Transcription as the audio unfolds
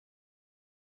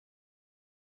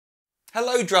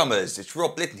Hello drummers, it's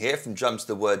Rob Litton here from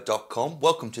drumstheword.com.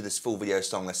 Welcome to this full video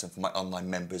song lesson for my online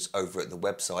members over at the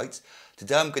website.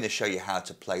 Today I'm going to show you how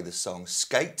to play the song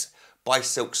Skate by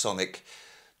Silk Sonic,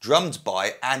 drummed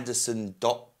by Anderson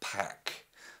Paak.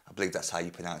 I believe that's how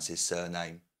you pronounce his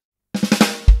surname.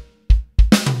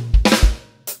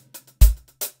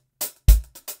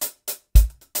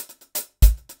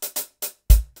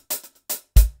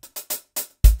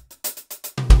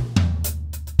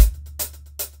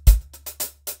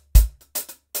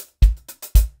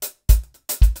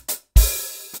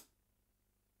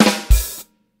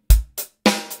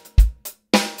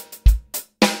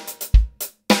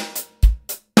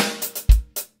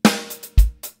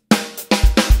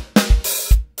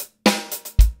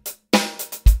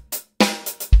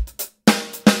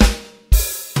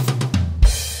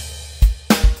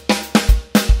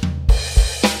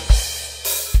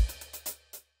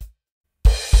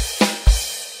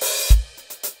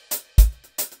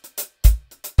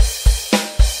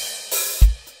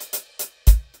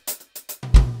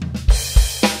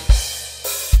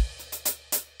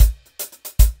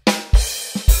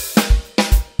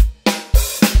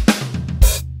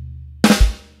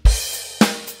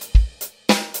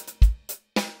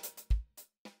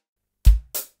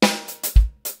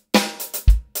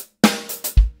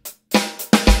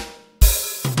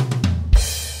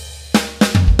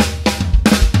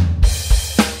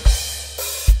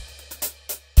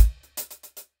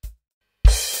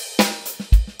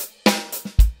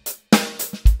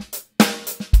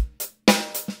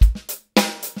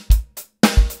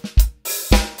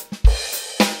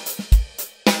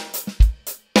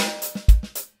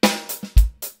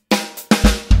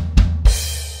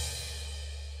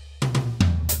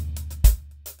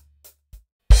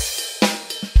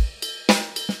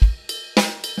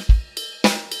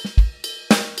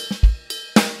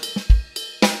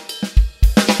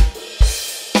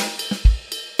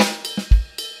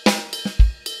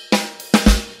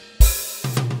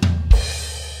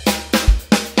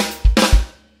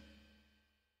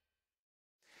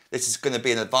 This is going to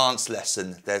be an advanced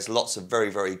lesson. There's lots of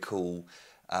very cool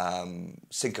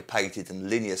syncopated and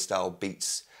linear style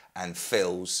beats and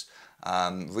fills.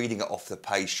 Reading it off the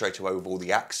page straight away with all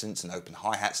the accents and open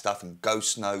hi-hat stuff and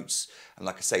ghost notes and,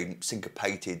 like I say,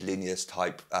 syncopated linear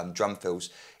type drum fills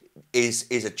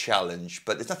is a challenge,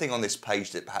 but there's nothing on this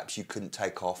page that perhaps you couldn't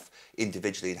take off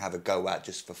individually and have a go at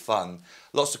just for fun.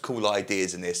 Lots of cool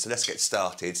ideas in this, so let's get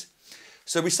started.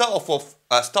 So we start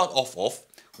off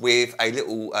with a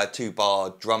little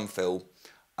 2-bar drum fill,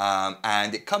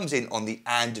 and it comes in on the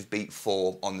and of beat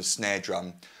 4 on the snare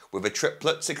drum with a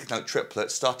triplet, 6-note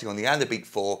triplet, starting on the and of beat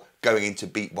 4, going into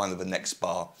beat 1 of the next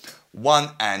bar. 1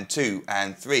 and 2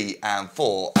 and 3 and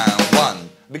 4 and 1.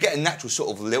 We get a natural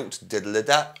sort of lilt,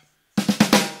 diddle-da. But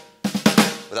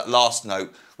that last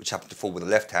note, which happens to fall with the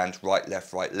left hand, right,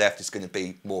 left, is going to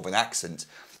be more of an accent.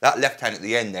 That left hand at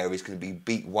the end there is going to be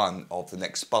beat 1 of the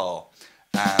next bar.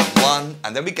 And 1,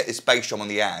 and then we get this bass drum on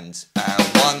the and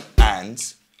 1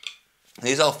 and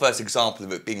here's our first example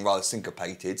of it being rather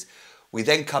syncopated. We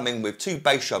then come in with 2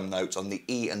 bass drum notes on the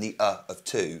E and the of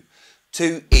 2.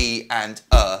 2 E and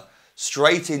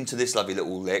straight into this lovely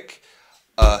little lick.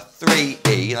 3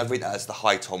 E, and I've written that as the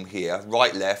high tom here.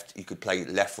 Right, left, you could play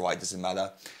left, right, doesn't matter.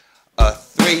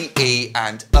 3 E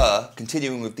and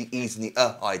continuing with the E's and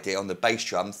the idea on the bass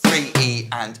drum. 3 E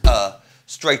and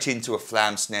straight into a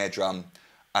flam snare drum,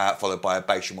 followed by a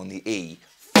bass drum on the E.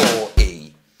 4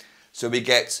 E. So we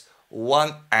get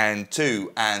 1 and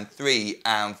 2 and 3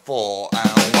 and 4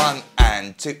 and 1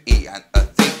 and 2 E and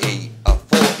 3 E,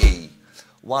 4 E.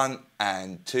 1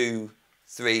 and 2,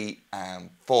 3 and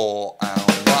 4 and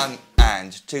 1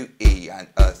 and 2 E and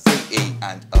 3 E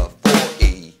and 4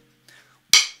 E.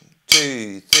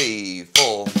 2, 3,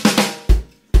 4.